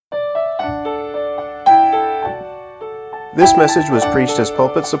This message was preached as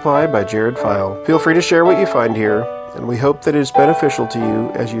Pulpit Supply by Jared File. Feel free to share what you find here, and we hope that it is beneficial to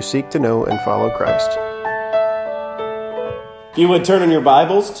you as you seek to know and follow Christ. If you would turn in your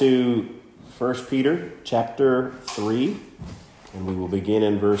Bibles to 1 Peter chapter 3, and we will begin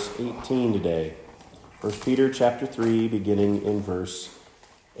in verse 18 today. 1 Peter chapter 3, beginning in verse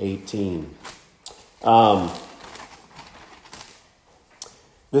 18.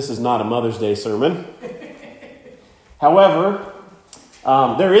 This is not a Mother's Day sermon. However,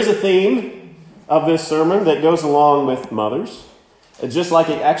 there is a theme of this sermon that goes along with mothers, just like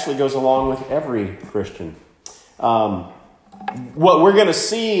it actually goes along with every Christian. What we're going to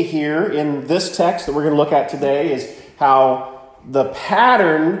see here in this text that we're going to look at today is how the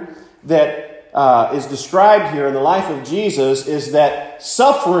pattern that is described here in the life of Jesus is that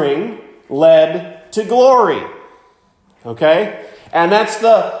suffering led to glory. Okay? And that's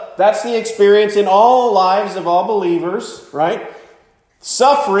the experience in all lives of all believers, right?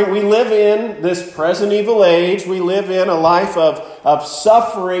 Suffering, we live in this present evil age. We live in a life of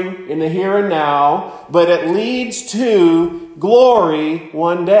suffering in the here and now, but it leads to glory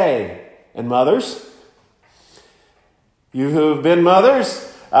one day. And mothers, you who've been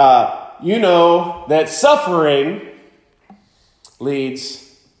mothers, you know that suffering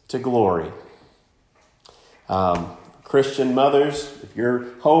leads to glory. Christian mothers, if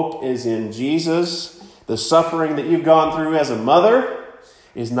your hope is in Jesus, the suffering that you've gone through as a mother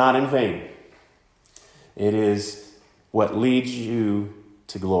is not in vain. It is what leads you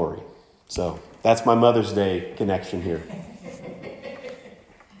to glory. So that's my Mother's Day connection here.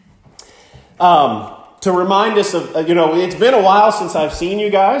 To remind us of, it's been a while since I've seen you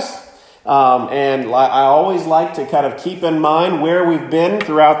guys. And I always like to kind of keep in mind where we've been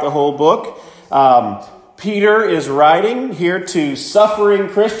throughout the whole book. Peter is writing here to suffering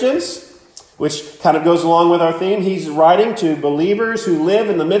Christians, which kind of goes along with our theme. He's writing to believers who live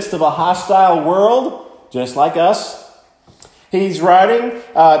in the midst of a hostile world, just like us. He's writing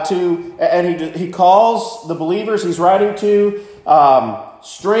he calls the believers he's writing to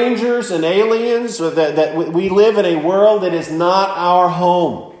strangers and aliens, that we live in a world that is not our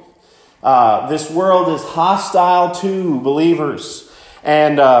home. This world is hostile to believers.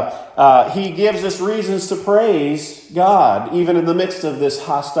 And he gives us reasons to praise God, even in the midst of this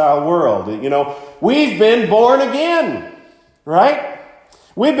hostile world. We've been born again, right?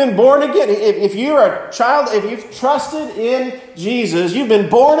 We've been born again. If you're a child, if you've trusted in Jesus, you've been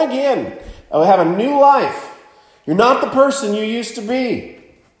born again. You have a new life. You're not the person you used to be.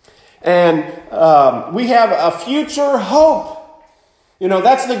 And we have a future hope.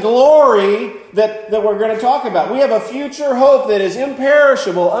 That's the glory that we're going to talk about. We have a future hope that is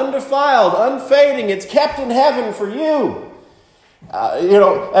imperishable, undefiled, unfading. It's kept in heaven for you.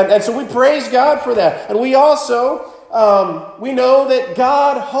 And so we praise God for that. And we also, we know that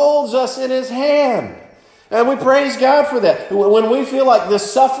God holds us in His hand. And we praise God for that. When we feel like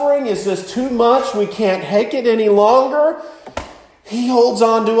this suffering is just too much, we can't take it any longer, He holds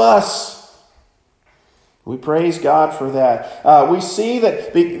on to us. We praise God for that. We see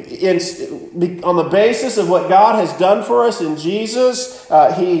that on the basis of what God has done for us in Jesus,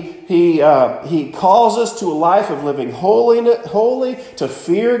 He calls us to a life of living holy, to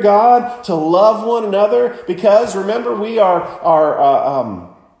fear God, to love one another. Because remember, we are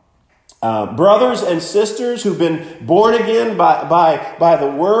brothers and sisters who've been born again by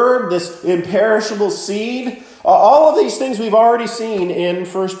the Word, this imperishable seed. All of these things we've already seen in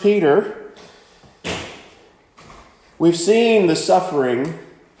 1 Peter. We've seen the suffering.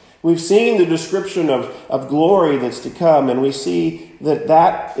 We've seen the description of glory that's to come. And we see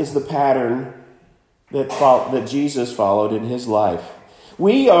that is the pattern that Jesus followed in His life.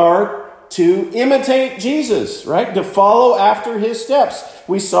 We are to imitate Jesus, right? To follow after His steps.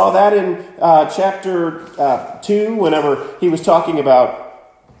 We saw that in chapter 2 whenever he was talking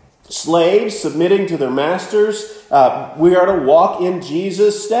about slaves submitting to their masters. We are to walk in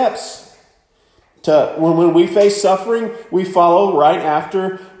Jesus' steps. When we face suffering, we follow right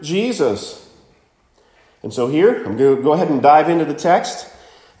after Jesus. And so here, I'm going to go ahead and dive into the text.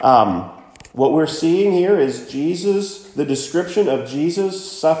 What we're seeing here is the description of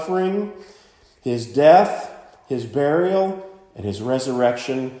Jesus' suffering, His death, His burial, and His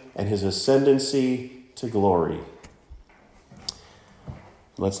resurrection, and His ascendancy to glory.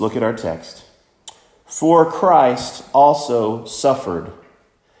 Let's look at our text. For Christ also suffered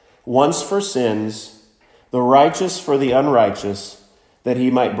once for sins, the righteous for the unrighteous, that He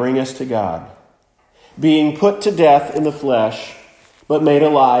might bring us to God, being put to death in the flesh, but made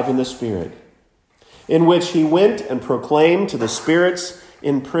alive in the Spirit, in which He went and proclaimed to the spirits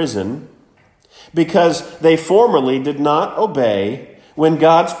in prison, because they formerly did not obey when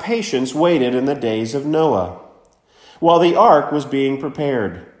God's patience waited in the days of Noah, while the ark was being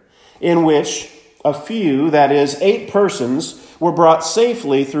prepared, in which a few, that is, 8 persons, were brought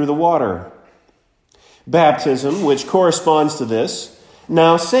safely through the water. Baptism, which corresponds to this,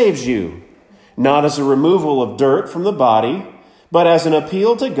 now saves you, not as a removal of dirt from the body, but as an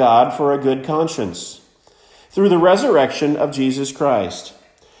appeal to God for a good conscience, through the resurrection of Jesus Christ,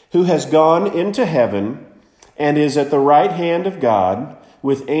 who has gone into heaven and is at the right hand of God,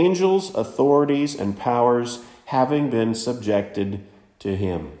 with angels, authorities, and powers having been subjected to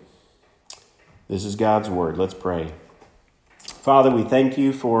him. This is God's word. Let's pray. Father, we thank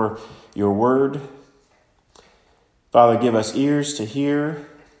you for your word. Father, give us ears to hear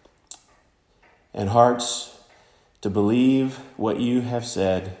and hearts to believe what you have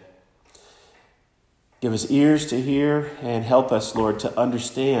said. Give us ears to hear and help us, Lord, to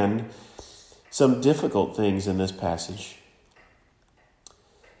understand some difficult things in this passage.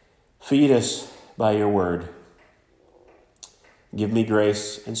 Feed us by your word. Give me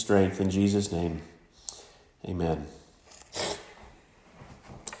grace and strength in Jesus' name. Amen.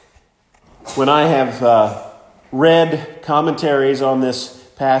 When I have read commentaries on this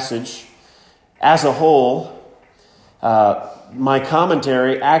passage as a whole, my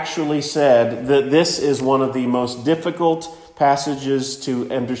commentary actually said that this is one of the most difficult passages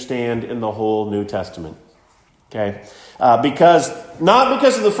to understand in the whole New Testament. Okay? Not because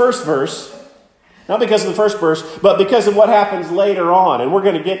of the first verse, but because of what happens later on. And we're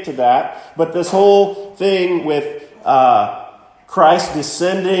going to get to that. But this whole thing with Christ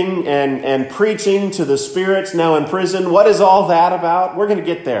descending and preaching to the spirits now in prison, what is all that about? We're going to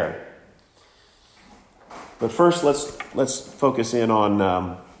get there. But first, let's focus in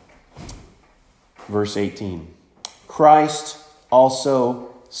on verse 18. Christ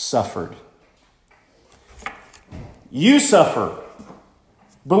also suffered. You suffer.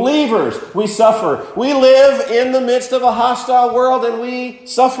 Believers, we suffer. We live in the midst of a hostile world and we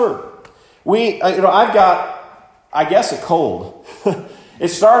suffer. I've got, I guess, a cold. It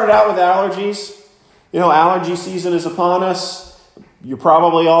started out with allergies. Allergy season is upon us. You're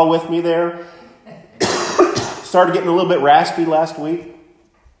probably all with me there. Started getting a little bit raspy last week.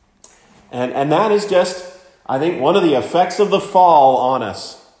 And that is just, I think, one of the effects of the fall on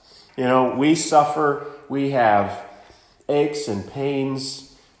us. We suffer. We have aches and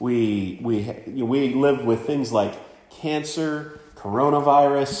pains. We live with things like cancer,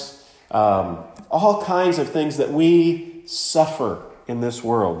 coronavirus, all kinds of things that we suffer in this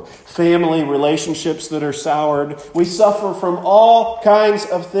world. Family relationships that are soured. We suffer from all kinds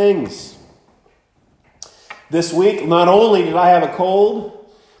of things. This week, not only did I have a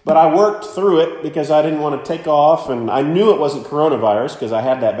cold, but I worked through it because I didn't want to take off, and I knew it wasn't coronavirus because I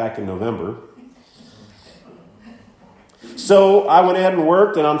had that back in November. So I went ahead and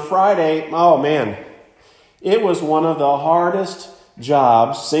worked, and on Friday, oh man, it was one of the hardest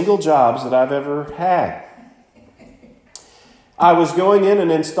single jobs that I've ever had. I was going in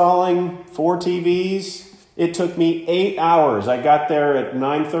and installing 4 TVs. It took me 8 hours. I got there at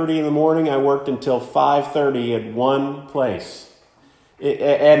 9:30 in the morning. I worked until 5:30 at one place.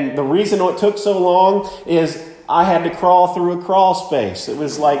 And the reason it took so long is I had to crawl through a crawl space. It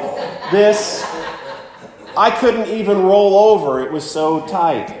was like this. I couldn't even roll over. It was so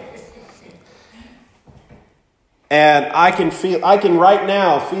tight. And I can right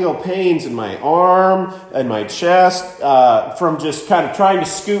now feel pains in my arm and my chest from just kind of trying to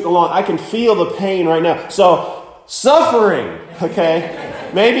scoot along. I can feel the pain right now. So, suffering, okay?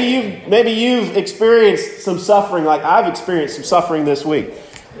 Maybe you've experienced some suffering like I've experienced some suffering this week.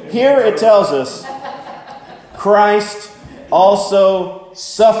 Here it tells us Christ also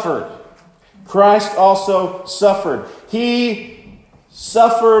suffered. Christ also suffered. He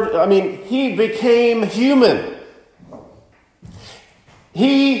became human.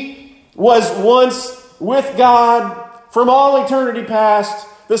 He was once with God from all eternity past,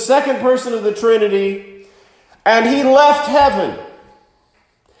 the second person of the Trinity, and he left heaven,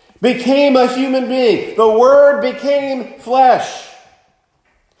 became a human being. The Word became flesh.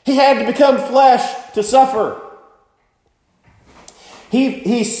 He had to become flesh to suffer.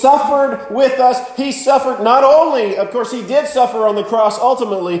 He suffered with us. He suffered not only, of course, he did suffer on the cross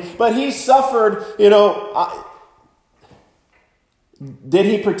ultimately, but he suffered, did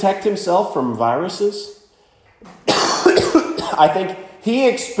he protect himself from viruses? I think he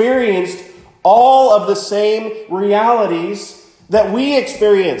experienced all of the same realities that we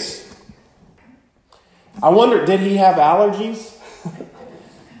experience. I wonder, did he have allergies?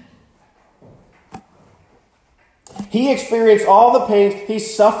 He experienced all the pains. He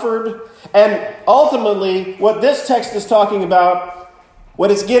suffered. And ultimately, what this text is talking about,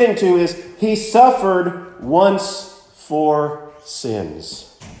 what it's getting to is he suffered once for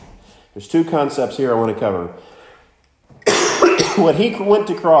sins. There's two concepts here I want to cover. When he went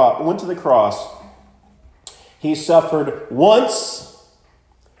to the cross, he suffered once,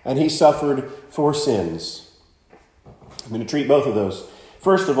 and he suffered for sins. I'm going to treat both of those.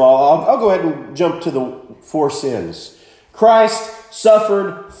 First of all, I'll go ahead and jump to the for sins. Christ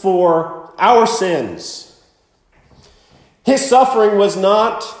suffered for our sins. His suffering was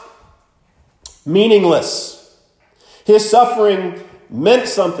not meaningless. His suffering meant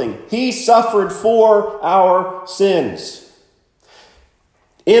something. He suffered for our sins.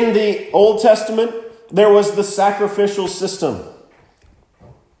 In the Old Testament, there was the sacrificial system.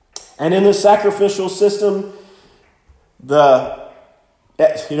 And in the sacrificial system,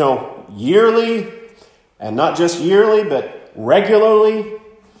 yearly, and not just yearly, but regularly,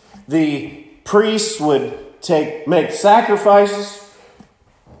 the priests would make sacrifices.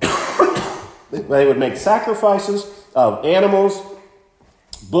 They would make sacrifices of animals,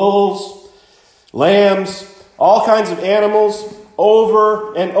 bulls, lambs, all kinds of animals,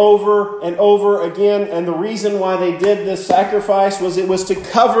 over and over and over again. And the reason why they did this sacrifice was it was to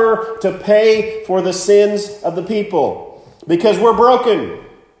pay for the sins of the people. Because we're broken.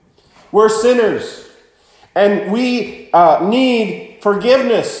 We're sinners. And we need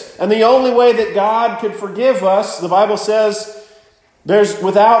forgiveness. And the only way that God could forgive us, the Bible says,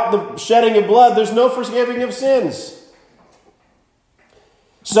 without the shedding of blood, there's no forgiving of sins.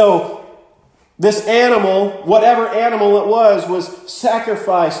 So, this animal, whatever animal it was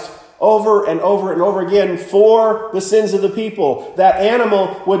sacrificed over and over and over again for the sins of the people. That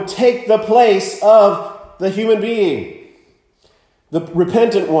animal would take the place of the human being, the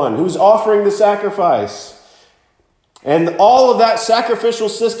repentant one who's offering the sacrifice. And all of that sacrificial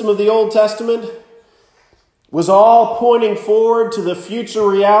system of the Old Testament was all pointing forward to the future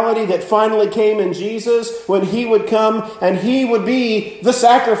reality that finally came in Jesus, when he would come and he would be the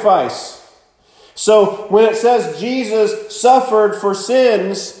sacrifice. So when it says Jesus suffered for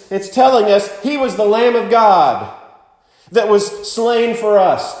sins, it's telling us he was the Lamb of God that was slain for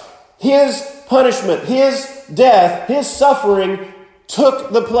us. His punishment, his death, his suffering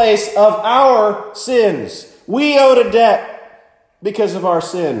took the place of our sins. We owed a debt because of our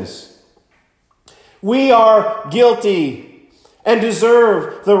sins. We are guilty and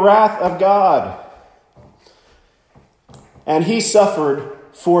deserve the wrath of God. And he suffered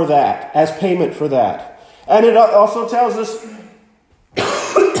for that, as payment for that. And it also tells us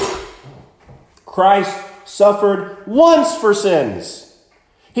Christ suffered once for sins.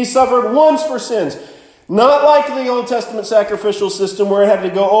 He suffered once for sins. Not like the Old Testament sacrificial system where it had to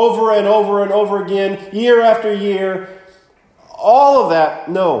go over and over and over again, year after year. All of that,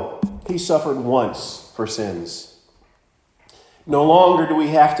 no. He suffered once for sins. No longer do we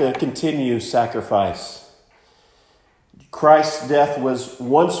have to continue sacrifice. Christ's death was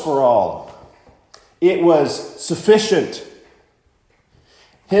once for all. It was sufficient.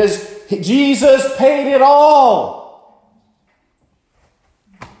 Jesus paid it all.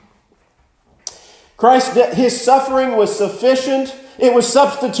 His suffering was sufficient. It was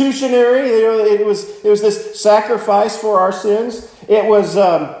substitutionary. It was this sacrifice for our sins. It was.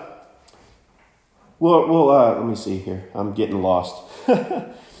 Let me see here. I'm getting lost.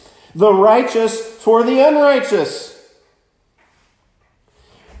 The righteous for the unrighteous.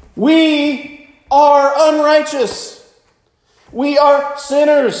 We are unrighteous. We are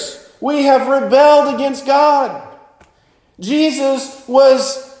sinners. We have rebelled against God. Jesus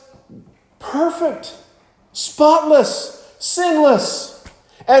was perfect, spotless, sinless,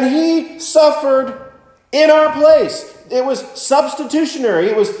 and he suffered in our place. It was substitutionary.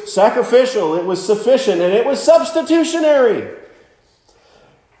 It was sacrificial. It was sufficient, and it was substitutionary.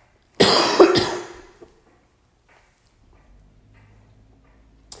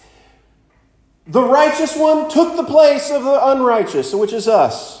 The righteous one took the place of the unrighteous, which is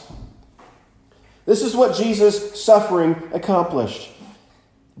us. This is what Jesus' suffering accomplished.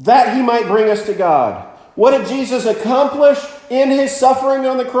 That he might bring us to God. What did Jesus accomplish in his suffering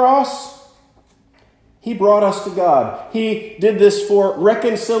on the cross? He brought us to God. He did this for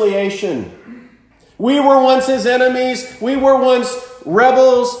reconciliation. We were once his enemies. We were once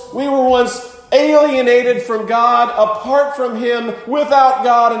rebels. We were once alienated from God, apart from him, without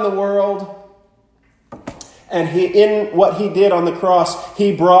God in the world. And in what he did on the cross,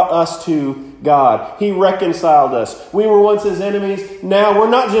 he brought us to God. He reconciled us. We were once his enemies. Now we're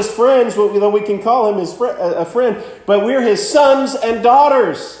not just friends, though we can call him a friend, but we're his sons and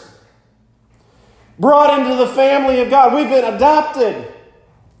daughters. brought into the family of God. We've been adopted.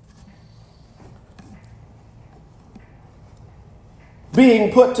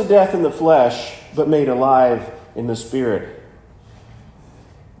 Being put to death in the flesh, but made alive in the Spirit.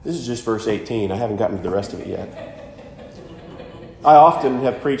 This is just verse 18. I haven't gotten to the rest of it yet. I often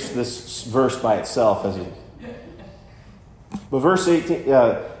have preached this verse by itself. But verse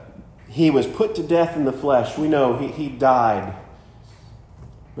 18, he was put to death in the flesh. We know he died,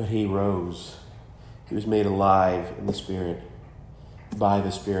 but he rose. He was made alive in the Spirit, by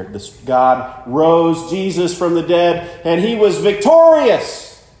the Spirit. God rose Jesus from the dead, and he was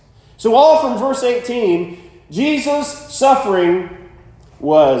victorious. So all from verse 18, Jesus' suffering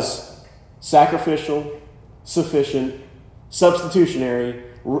was sacrificial, sufficient, substitutionary.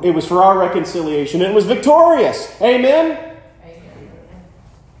 It was for our reconciliation. It was victorious. Amen? Amen.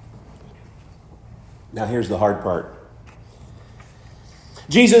 Now here's the hard part.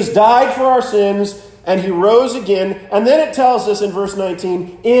 Jesus died for our sins, and he rose again. And then it tells us in verse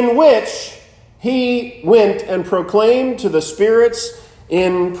 19, in which he went and proclaimed to the spirits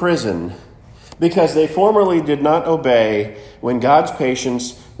in prison, because they formerly did not obey when God's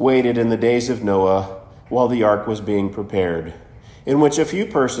patience waited in the days of Noah while the ark was being prepared, in which a few,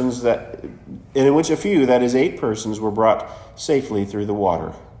 that is 8 persons, were brought safely through the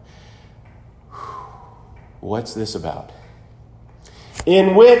water. What's this about?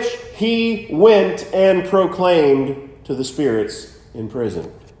 In which he went and proclaimed to the spirits in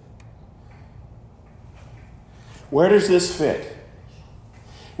prison. Where does this fit?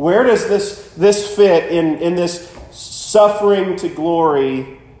 Where does this fit in this suffering to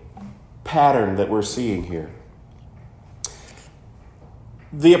glory pattern that we're seeing here?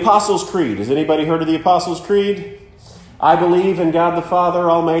 The Apostles' Creed. Has anybody heard of the Apostles' Creed? I believe in God the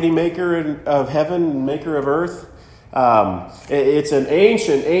Father, Almighty, maker of heaven and maker of earth. It's an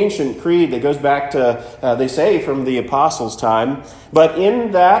ancient creed that goes back to, they say, from the Apostles' time. But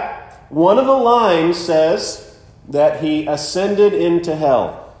in that, one of the lines says that he ascended into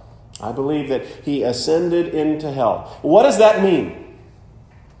hell. I believe that he ascended into hell. What does that mean?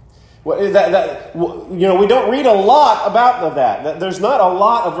 We don't read a lot about that. There's not a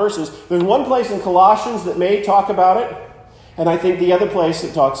lot of verses. There's one place in Colossians that may talk about it, and I think the other place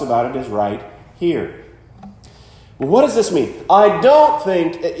that talks about it is right here. Well, what does this mean? I don't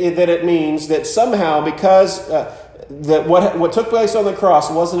think that it means that somehow, because that what took place on the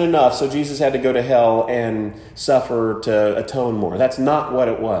cross wasn't enough, so Jesus had to go to hell and suffer to atone more. That's not what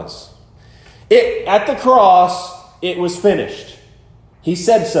it was. At the cross, it was finished. He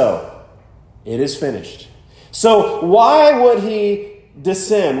said so. It is finished. So why would he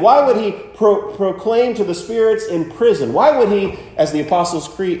descend? Why would he proclaim to the spirits in prison? Why would he, as the Apostles'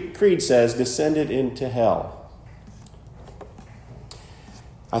 Creed says, descended into hell?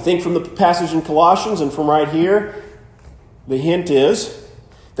 I think from the passage in Colossians and from right here, the hint is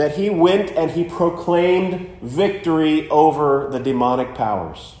that he went and he proclaimed victory over the demonic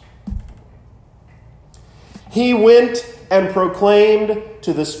powers. He went and proclaimed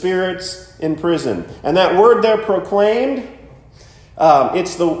to the spirits in prison. And that word there, proclaimed,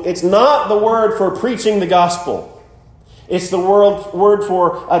 it's not the word for preaching the gospel. It's the word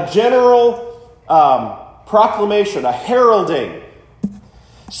for a general proclamation, a heralding.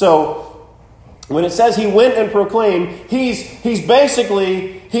 So when it says he went and proclaimed, he's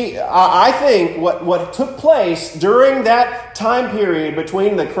basically, I think what took place during that time period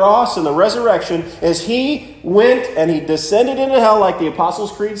between the cross and the resurrection is he went and he descended into hell, like the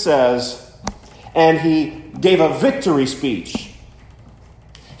Apostles' Creed says, and he gave a victory speech.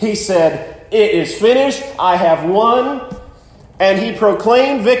 He said, "It is finished, I have won," and he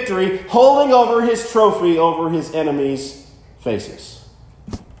proclaimed victory, holding over his trophy over his enemies' faces.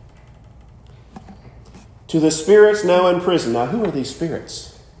 To the spirits now in prison. Now, who are these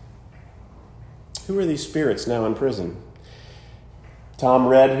spirits? Who are these spirits now in prison? Tom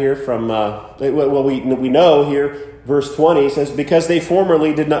read here from, we know here, verse 20 says, because the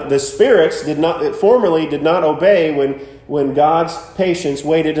spirits formerly did not obey when God's patience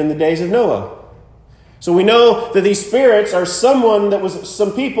waited in the days of Noah. So we know that these spirits are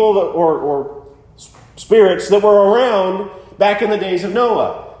some people or spirits that were around back in the days of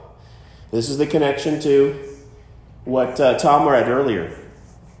Noah. This is the connection to what Tom read earlier.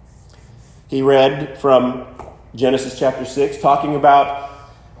 He read from Genesis chapter 6, talking about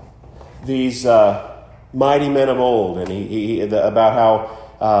these mighty men of old, and about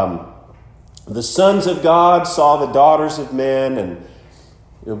how the sons of God saw the daughters of men. And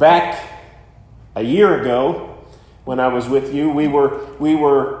back a year ago, when I was with you, we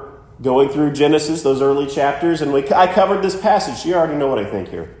were going through Genesis, those early chapters, and I covered this passage. You already know what I think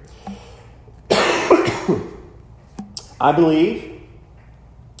here. I believe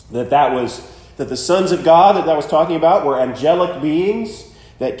that the sons of God that was talking about were angelic beings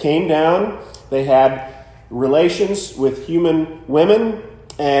that came down. They had relations with human women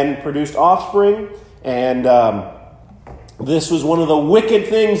and produced offspring. And this was one of the wicked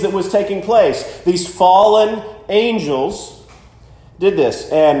things that was taking place. These fallen angels did this.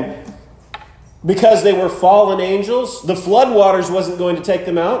 And because they were fallen angels, the floodwaters wasn't going to take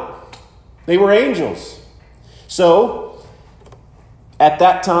them out. They were angels. So, at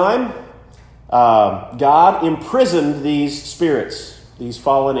that time, God imprisoned these spirits, these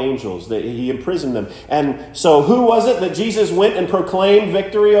fallen angels. He imprisoned them. And so who was it that Jesus went and proclaimed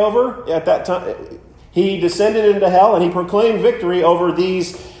victory over at that time? He descended into hell and he proclaimed victory over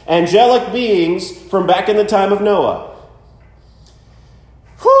these angelic beings from back in the time of Noah.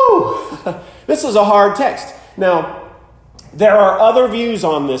 Whew! This is a hard text. Now, there are other views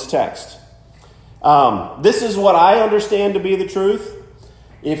on this text. This is what I understand to be the truth.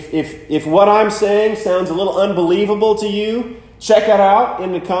 If what I'm saying sounds a little unbelievable to you, check it out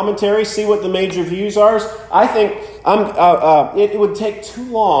in the commentary, see what the major views are. I think it would take too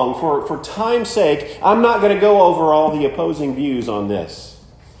long for time's sake. I'm not going to go over all the opposing views on this.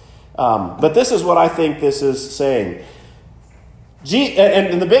 But this is what I think this is saying.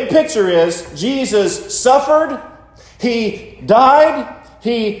 And the big picture is Jesus suffered, he died,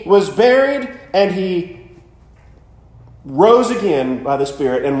 he was buried, and he rose again by the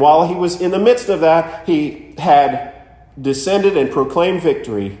Spirit. And while he was in the midst of that, he had descended and proclaimed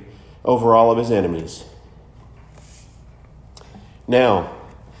victory over all of his enemies. Now,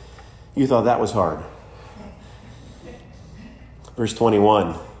 you thought that was hard. Verse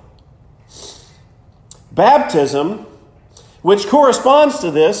 21. Baptism, which corresponds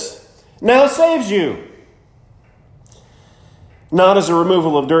to this, now saves you. Not as a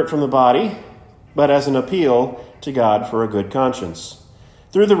removal of dirt from the body, but as an appeal to God for a good conscience,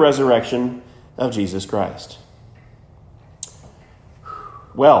 through the resurrection of Jesus Christ.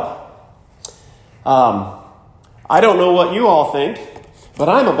 Well, I don't know what you all think, but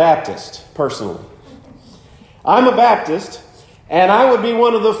I'm a Baptist, personally. I'm a Baptist, and I would be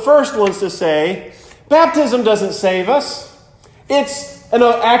one of the first ones to say, baptism doesn't save us. It's an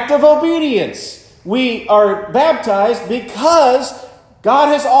act of obedience. We are baptized because God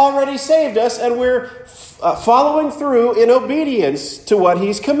has already saved us, and we're following through in obedience to what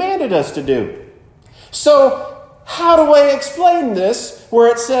He's commanded us to do. So, how do I explain this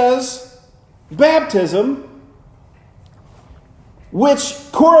where it says baptism, which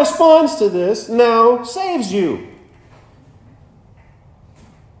corresponds to this, now saves you?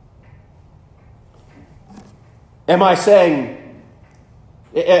 Am I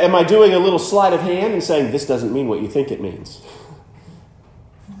doing a little sleight of hand and saying this doesn't mean what you think it means?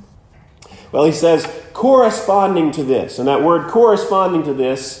 Well, he says corresponding to this. And that word corresponding to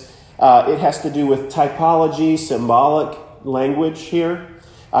this, it has to do with typology, symbolic language here.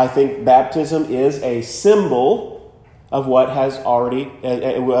 I think baptism is a symbol of what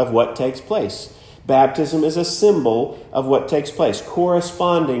takes place. Baptism is a symbol of what takes place,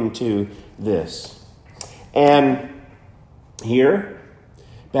 corresponding to this. And here,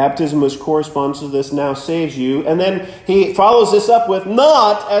 baptism, which corresponds to this, now saves you. And then he follows this up with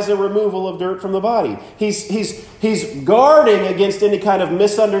not as a removal of dirt from the body. He's guarding against any kind of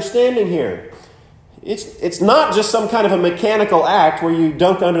misunderstanding here. It's not just some kind of a mechanical act where you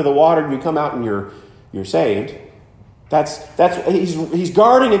dunk under the water and you come out and you're saved. He's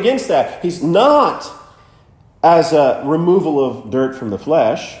guarding against that. He's not as a removal of dirt from the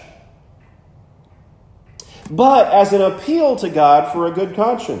flesh, but as an appeal to God for a good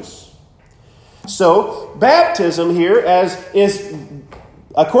conscience. So, baptism here is,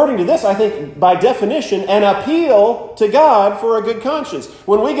 according to this, I think, by definition, an appeal to God for a good conscience.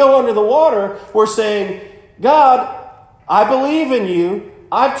 When we go under the water, we're saying, God, I believe in you.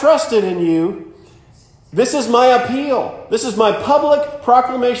 I've trusted in you. This is my appeal. This is my public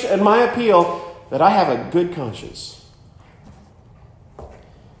proclamation and my appeal that I have a good conscience.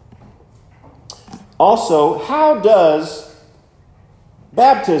 Also, how does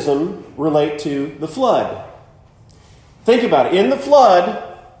baptism relate to the flood? Think about it. In the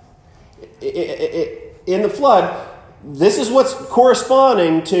flood, this is what's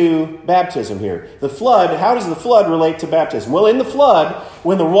corresponding to baptism here. The flood, how does the flood relate to baptism? Well, in the flood,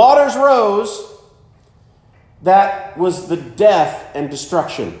 when the waters rose, that was the death and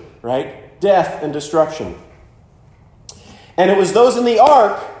destruction, right? Death and destruction. And it was those in the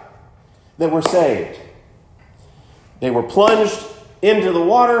ark that were saved. They were plunged into the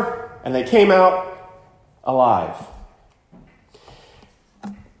water and they came out alive.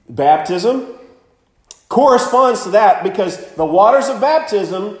 Baptism corresponds to that because the waters of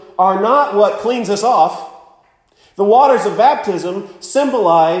baptism are not what cleans us off. The waters of baptism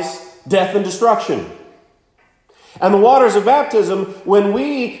symbolize death and destruction. And the waters of baptism, when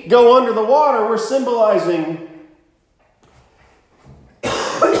we go under the water, we're symbolizing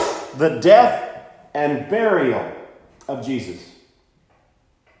the death and burial of Jesus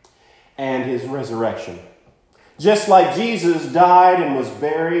and his resurrection. Just like Jesus died and was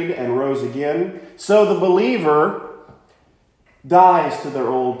buried and rose again, so the believer dies to their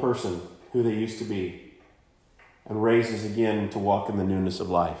old person, who they used to be, and raises again to walk in the newness of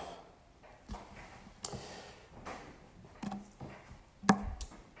life.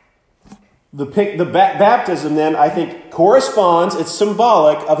 The baptism then, I think, corresponds, it's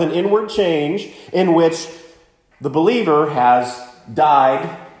symbolic of an inward change in which the believer has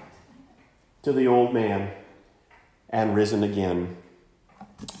died to the old man and risen again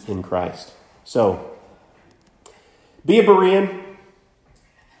in Christ. So, be a Berean.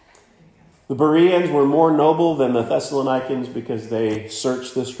 The Bereans were more noble than the Thessalonians because they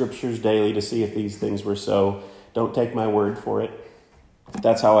searched the scriptures daily to see if these things were so. Don't take my word for it.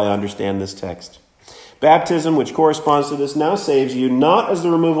 That's how I understand this text. Baptism, which corresponds to this, now saves you not as the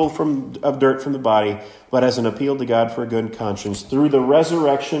removal of dirt from the body, but as an appeal to God for a good conscience through the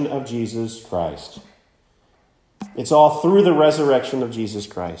resurrection of Jesus Christ. It's all through the resurrection of Jesus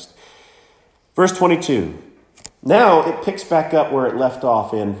Christ. Verse 22. Now it picks back up where it left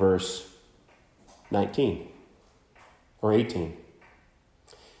off in verse 19 or 18.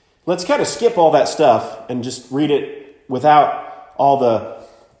 Let's kind of skip all that stuff and just read it without all the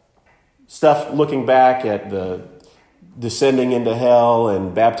stuff looking back at the descending into hell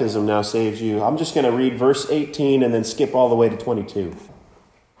and baptism now saves you. I'm just going to read verse 18 and then skip all the way to 22.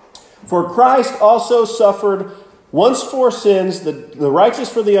 For Christ also suffered once for sins, the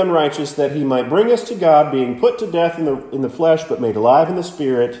righteous for the unrighteous, that he might bring us to God, being put to death in the flesh, but made alive in the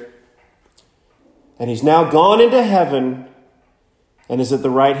spirit. And he's now gone into heaven and is at the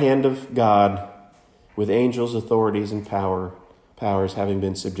right hand of God with angels, authorities, and powers having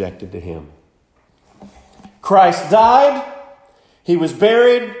been subjected to him. Christ died. He was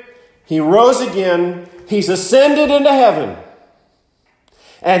buried. He rose again. He's ascended into heaven.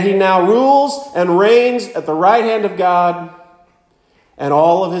 And he now rules and reigns at the right hand of God, and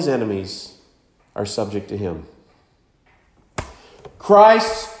all of his enemies are subject to him.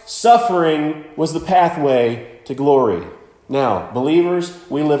 Christ's suffering was the pathway to glory. Now, believers,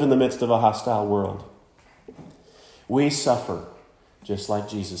 we live in the midst of a hostile world. We suffer just like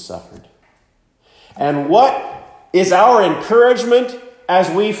Jesus suffered. And what is our encouragement as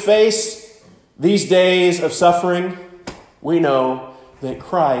we face these days of suffering? We know that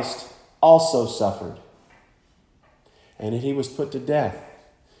Christ also suffered, and that he was put to death,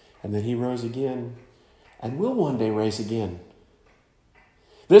 and that he rose again, and will one day rise again.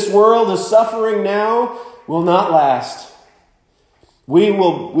 This world is suffering now, will not last. We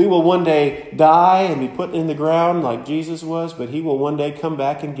will one day die and be put in the ground like Jesus was, but he will one day come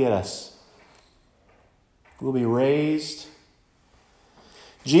back and get us. We'll be raised.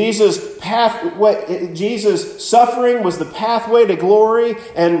 Jesus' suffering was the pathway to glory,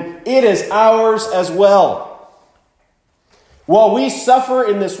 and it is ours as well. While we suffer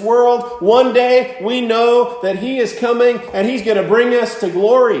in this world, one day we know that he is coming and he's going to bring us to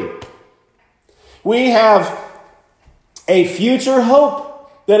glory. We have a future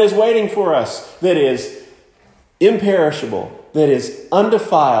hope that is waiting for us, that is imperishable, that is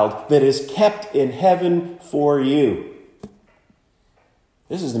undefiled, that is kept in heaven for you.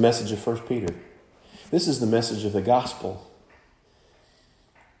 This is the message of 1 Peter. This is the message of the gospel.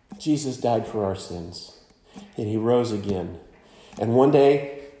 Jesus died for our sins, and he rose again. And one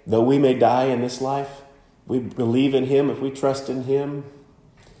day, though we may die in this life, we believe in him, if we trust in him,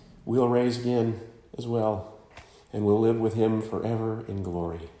 we'll rise again as well, and we'll live with him forever in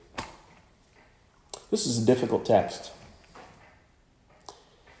glory. This is a difficult text.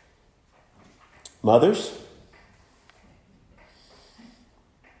 Mothers,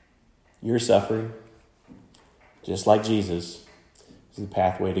 your suffering, just like Jesus, is the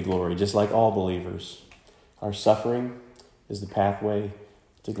pathway to glory. Just like all believers, our suffering is the pathway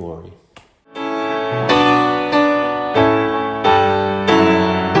to glory.